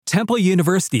Temple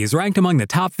University is ranked among the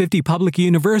top 50 public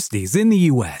universities in the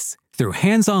U.S. Through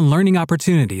hands-on learning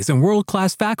opportunities and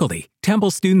world-class faculty,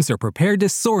 Temple students are prepared to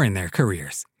soar in their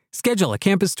careers. Schedule a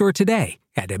campus tour today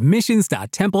at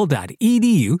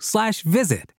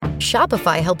admissions.temple.edu/visit.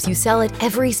 Shopify helps you sell at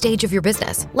every stage of your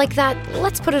business. Like that,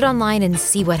 let's put it online and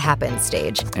see what happens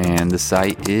stage. And the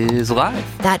site is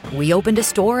live. That we opened a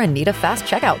store and need a fast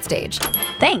checkout stage.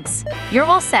 Thanks. You're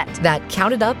all set. That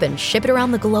count it up and ship it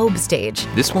around the globe stage.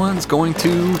 This one's going to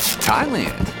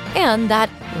Thailand. And that,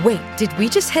 wait, did we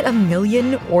just hit 1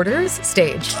 million orders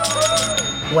stage?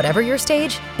 Whatever your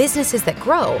stage, businesses that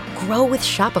grow with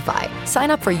Shopify.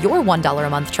 Sign up for your $1 a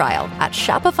month trial at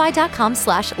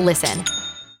shopify.com/listen.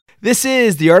 This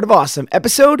is The Art of Awesome,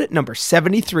 episode number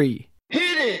 73.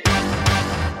 Hit it!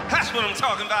 That's what I'm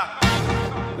talking about.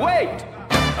 Wait!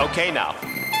 Okay, now,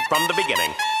 from the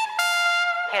beginning.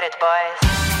 Hit it,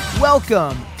 boys.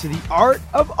 Welcome to The Art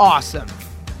of Awesome.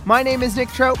 My name is Nick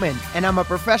Troutman, and I'm a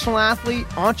professional athlete,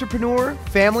 entrepreneur,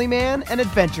 family man, and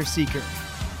adventure seeker.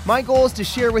 My goal is to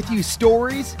share with you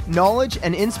stories, knowledge,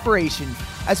 and inspiration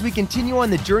as we continue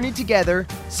on the journey together,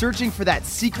 searching for that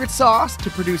secret sauce to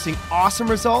producing awesome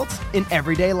results in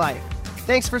everyday life.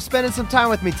 Thanks for spending some time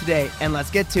with me today, and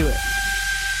let's get to it.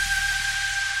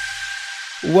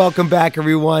 Welcome back,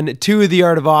 everyone, to The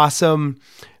Art of Awesome.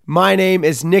 My name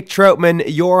is Nick Troutman,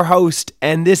 your host,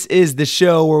 and this is the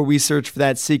show where we search for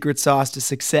that secret sauce to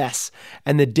success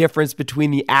and the difference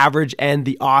between the average and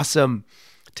the awesome.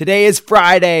 Today is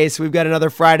Friday, so we've got another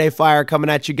Friday Fire coming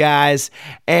at you guys.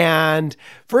 And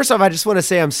first off, I just want to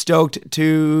say I'm stoked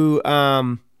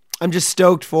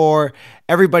for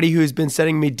everybody who's been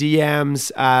sending me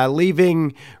DMs,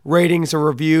 leaving ratings or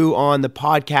review on the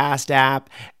podcast app,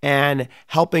 and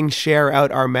helping share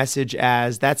out our message,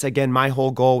 as that's, again, my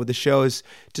whole goal with the show is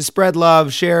to spread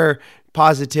love, share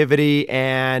positivity,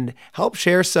 and help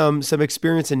share some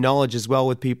experience and knowledge as well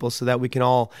with people so that we can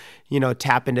all,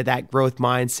 tap into that growth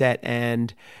mindset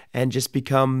and just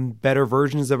become better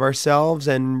versions of ourselves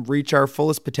and reach our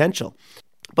fullest potential.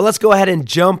 But let's go ahead and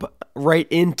jump right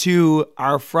into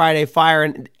our Friday Fire.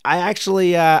 And I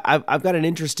actually, I've got an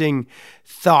interesting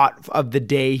thought of the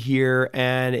day here,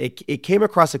 and it came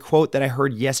across a quote that I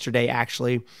heard yesterday,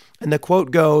 actually. And the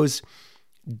quote goes,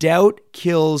 "Doubt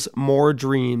kills more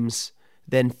dreams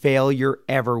than failure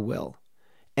ever will."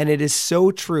 And it is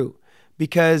so true,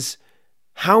 because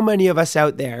how many of us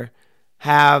out there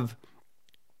have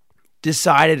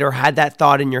decided or had that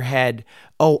thought in your head,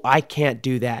 oh, I can't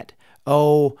do that.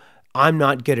 Oh, I'm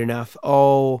not good enough.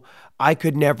 Oh, I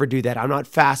could never do that. I'm not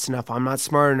fast enough. I'm not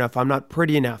smart enough. I'm not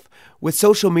pretty enough. With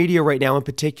social media right now in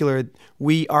particular,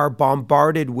 we are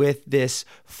bombarded with this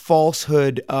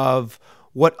falsehood of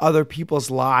what other people's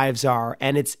lives are.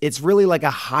 And it's really like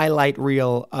a highlight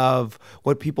reel of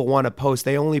what people want to post.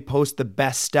 They only post the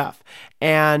best stuff.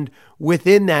 And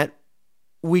within that,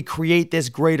 we create this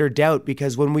greater doubt,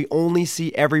 because when we only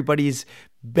see everybody's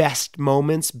best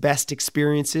moments, best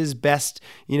experiences, best,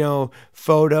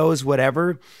 photos,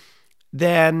 whatever,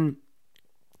 then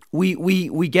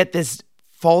we get this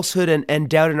falsehood and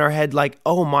doubt in our head, like,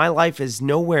 oh, my life is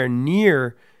nowhere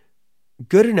near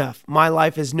good enough. My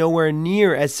life is nowhere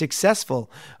near as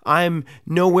successful. I'm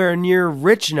nowhere near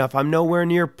rich enough. I'm nowhere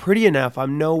near pretty enough.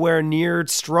 I'm nowhere near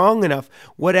strong enough.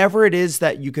 Whatever it is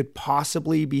that you could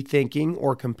possibly be thinking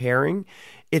or comparing,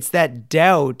 it's that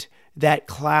doubt that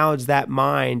clouds that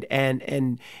mind,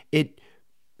 and it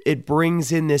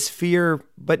brings in this fear,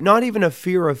 but not even a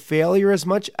fear of failure as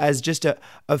much as just a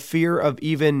fear of,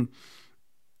 even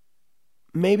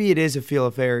maybe it is a feel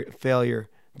of failure,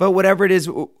 but whatever it is,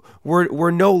 we're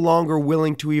no longer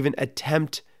willing to even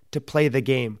attempt to play the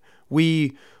game.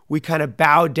 We kind of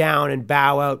bow down and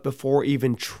bow out before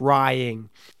even trying.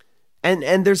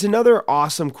 And there's another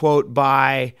awesome quote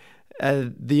by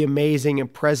the amazing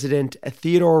President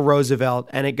Theodore Roosevelt,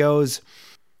 and it goes,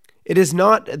 "It is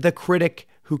not the critic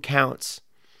who counts.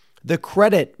 The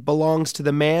credit belongs to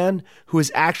the man who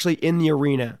is actually in the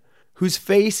arena, whose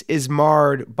face is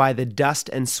marred by the dust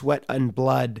and sweat and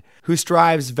blood, who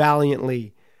strives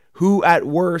valiantly, who at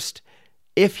worst,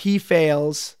 if he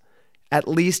fails, at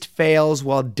least fails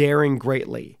while daring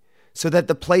greatly, so that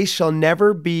the place shall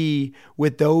never be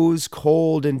with those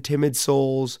cold and timid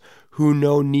souls who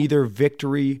know neither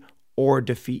victory or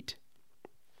defeat."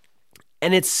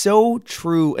 And it's so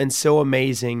true and so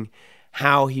amazing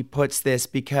how he puts this,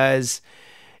 because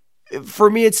for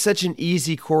me, it's such an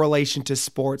easy correlation to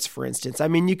sports, for instance. I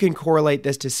mean, you can correlate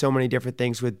this to so many different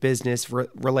things with business,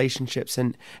 relationships,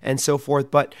 and so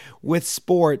forth. But with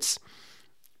sports,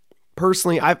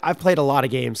 personally, I've played a lot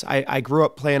of games. I grew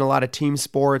up playing a lot of team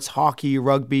sports, hockey,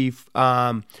 rugby,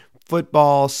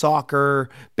 football, soccer,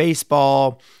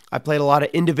 baseball. I played a lot of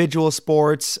individual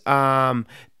sports,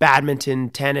 badminton,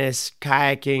 tennis,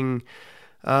 kayaking.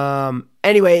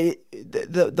 Anyway,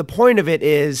 the point of it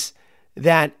is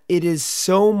that it is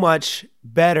so much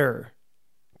better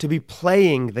to be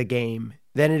playing the game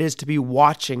than it is to be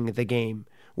watching the game.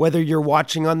 Whether you're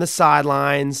watching on the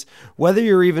sidelines, whether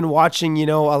you're even watching,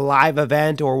 a live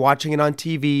event or watching it on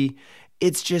TV,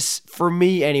 it's just, for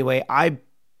me anyway,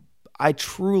 I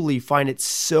truly find it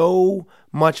so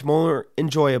much more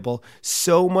enjoyable,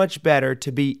 so much better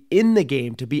to be in the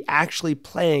game, to be actually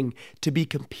playing, to be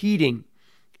competing.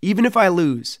 Even if I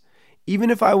lose, even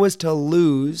if I was to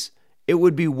lose, it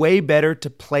would be way better to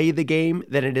play the game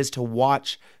than it is to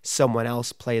watch someone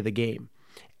else play the game.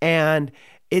 And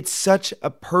it's such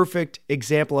a perfect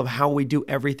example of how we do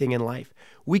everything in life.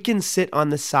 We can sit on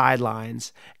the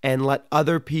sidelines and let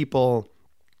other people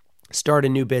start a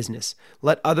new business.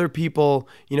 Let other people,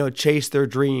 chase their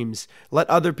dreams. Let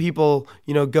other people,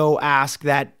 go ask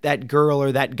that girl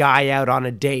or that guy out on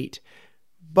a date.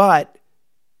 But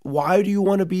why do you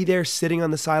want to be there sitting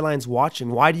on the sidelines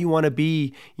watching? Why do you want to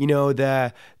be,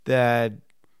 the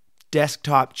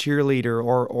desktop cheerleader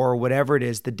or whatever it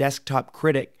is, the desktop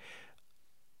critic?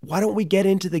 Why don't we get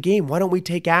into the game? Why don't we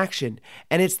take action?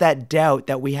 And it's that doubt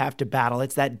that we have to battle.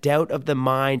 It's that doubt of the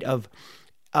mind of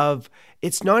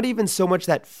it's not even so much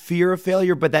that fear of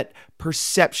failure, but that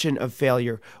perception of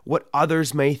failure, what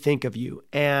others may think of you.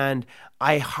 And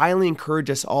I highly encourage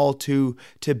us all to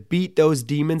beat those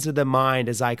demons of the mind,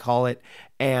 as I call it,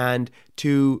 and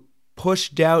to push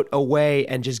doubt away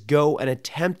and just go and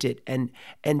attempt it and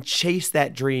chase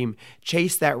that dream,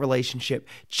 chase that relationship,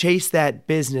 chase that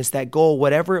business, that goal,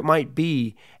 whatever it might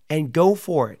be, and go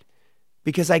for it.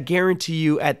 Because I guarantee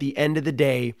you, at the end of the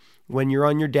day, when you're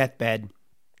on your deathbed,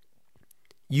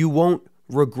 you won't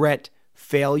regret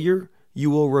failure. You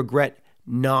will regret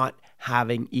not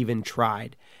having even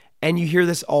tried. And you hear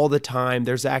this all the time.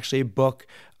 There's actually a book,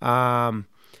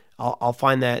 I'll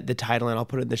find the title and I'll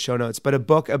put it in the show notes, but a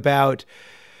book about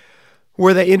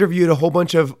where they interviewed a whole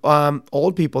bunch of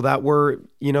old people that were,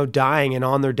 dying and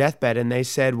on their deathbed. And they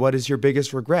said, what is your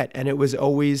biggest regret? And it was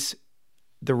always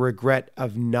the regret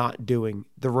of not doing,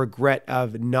 the regret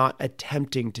of not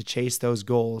attempting to chase those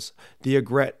goals, the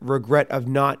regret of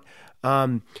not,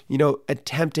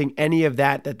 attempting any of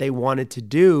that they wanted to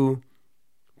do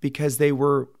because they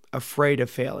were afraid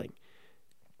of failing.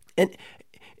 And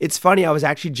it's funny, I was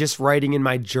actually just writing in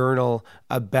my journal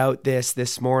about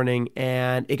this morning,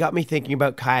 and it got me thinking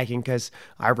about kayaking because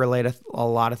I relate a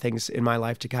lot of things in my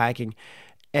life to kayaking.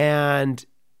 And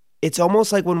it's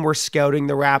almost like when we're scouting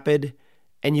the rapid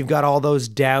and you've got all those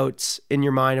doubts in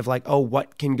your mind of like, oh,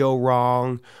 what can go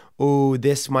wrong? Oh,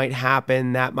 this might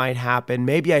happen, that might happen.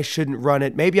 Maybe I shouldn't run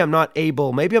it. Maybe I'm not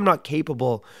able. Maybe I'm not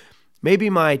capable. Maybe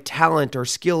my talent or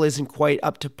skill isn't quite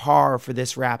up to par for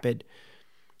this rapid.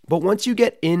 But once you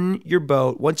get in your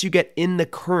boat, once you get in the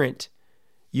current,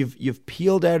 you've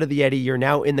peeled out of the eddy, you're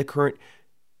now in the current,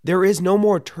 there is no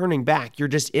more turning back. You're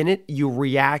just in it, you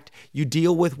react, you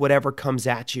deal with whatever comes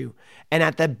at you. And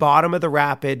at the bottom of the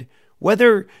rapid,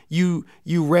 whether you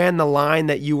ran the line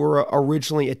that you were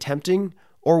originally attempting,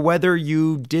 or whether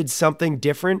you did something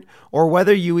different, or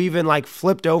whether you even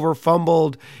flipped over,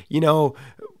 fumbled,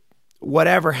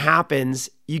 whatever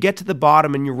happens, you get to the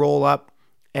bottom and you roll up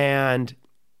and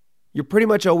you're pretty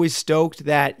much always stoked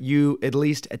that you at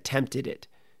least attempted it.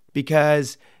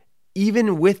 Because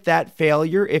even with that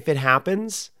failure, if it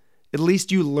happens, at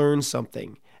least you learn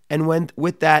something. And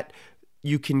with that,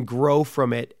 you can grow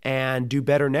from it and do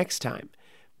better next time.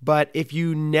 But if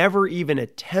you never even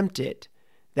attempt it,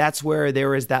 that's where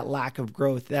there is that lack of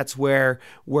growth. That's where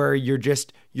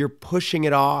you're pushing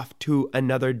it off to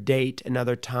another date,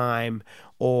 another time,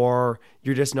 or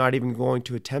you're just not even going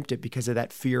to attempt it because of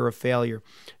that fear of failure.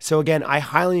 So again, I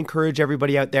highly encourage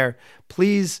everybody out there,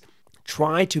 please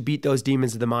try to beat those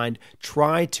demons of the mind.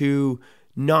 Try to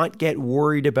not get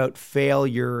worried about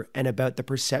failure and about the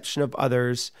perception of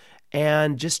others,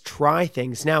 and just try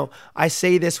things. Now, I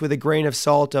say this with a grain of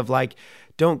salt of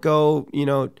don't go,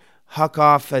 huck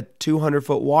off a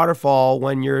 200-foot waterfall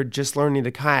when you're just learning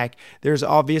to kayak. There's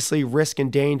obviously risk and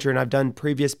danger, and I've done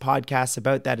previous podcasts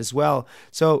about that as well.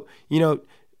 So,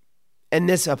 and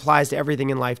this applies to everything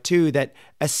in life too, that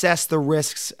assess the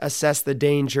risks, assess the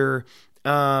danger,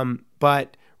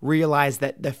 but realize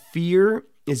that the fear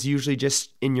is usually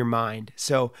just in your mind.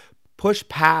 So push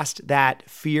past that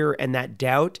fear and that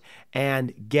doubt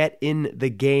and get in the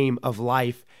game of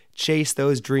life. Chase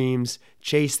those dreams,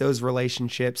 chase those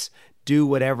relationships, do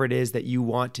whatever it is that you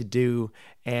want to do,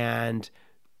 and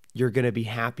you're going to be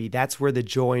happy. That's where the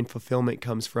joy and fulfillment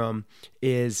comes from,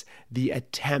 is the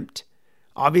attempt.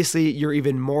 Obviously, you're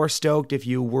even more stoked if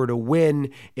you were to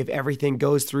win, if everything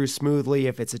goes through smoothly,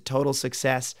 if it's a total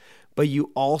success, but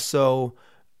you also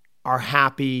are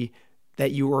happy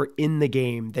that you were in the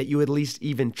game, that you at least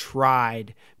even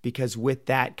tried, because with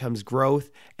that comes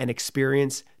growth and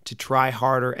experience to try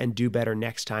harder and do better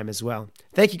next time as well.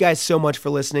 Thank you guys so much for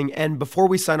listening. And before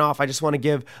we sign off, I just want to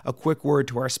give a quick word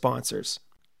to our sponsors.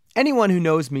 Anyone who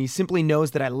knows me simply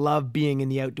knows that I love being in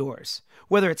the outdoors.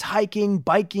 Whether it's hiking,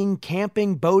 biking,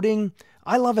 camping, boating,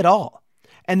 I love it all.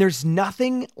 And there's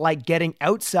nothing like getting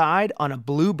outside on a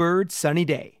Bluebird sunny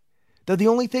day. Though the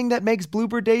only thing that makes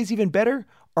Bluebird days even better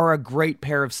are a great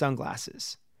pair of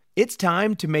sunglasses. It's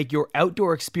time to make your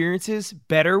outdoor experiences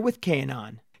better with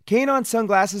K&On. K&On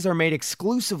sunglasses are made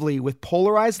exclusively with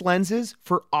polarized lenses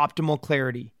for optimal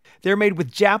clarity. They're made with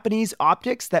Japanese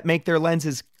optics that make their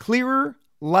lenses clearer,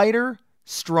 lighter,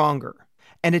 stronger,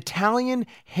 and Italian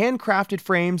handcrafted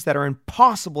frames that are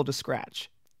impossible to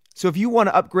scratch. So if you want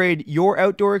to upgrade your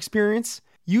outdoor experience,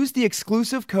 use the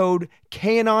exclusive code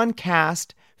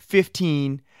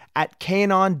KANONCAST15 at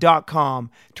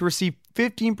kanon.com to receive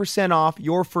 15% off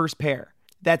your first pair.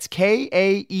 That's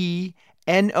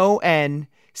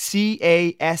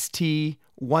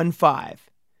KAENONCAST15.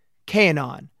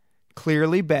 K&On,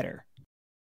 clearly better.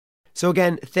 So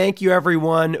again, thank you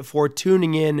everyone for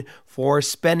tuning in, for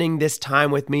spending this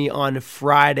time with me on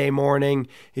Friday morning.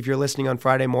 If you're listening on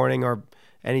Friday morning or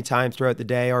anytime throughout the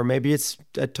day, or maybe it's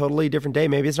a totally different day.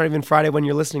 Maybe it's not even Friday when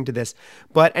you're listening to this.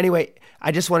 But anyway,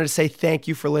 I just wanted to say thank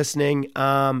you for listening.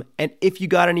 And if you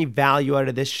got any value out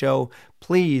of this show,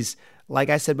 please, like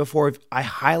I said before, I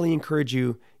highly encourage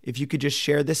you, if you could just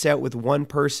share this out with one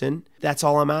person. That's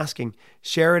all I'm asking.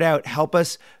 Share it out. Help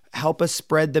us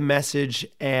spread the message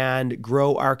and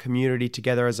grow our community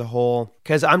together as a whole.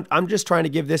 Because I'm just trying to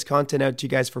give this content out to you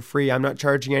guys for free. I'm not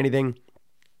charging anything.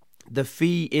 The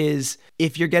fee is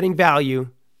if you're getting value,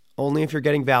 only if you're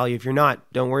getting value. If you're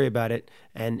not, don't worry about it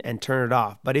and turn it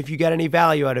off. But if you get any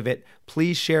value out of it,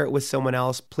 please share it with someone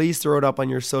else. Please throw it up on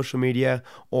your social media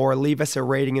or leave us a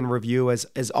rating and review, as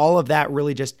all of that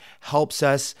really just helps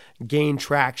us gain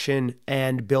traction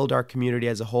and build our community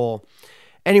as a whole.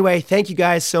 Anyway, thank you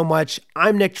guys so much.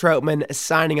 I'm Nick Troutman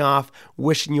signing off,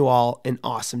 wishing you all an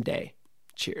awesome day.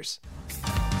 Cheers.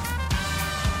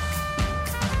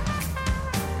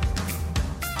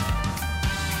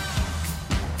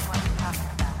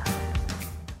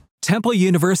 Temple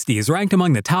University is ranked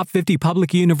among the top 50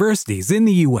 public universities in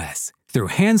the U.S. Through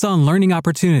hands-on learning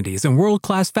opportunities and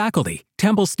world-class faculty,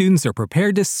 Temple students are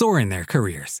prepared to soar in their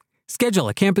careers. Schedule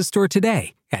a campus tour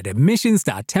today at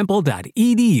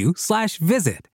admissions.temple.edu/visit.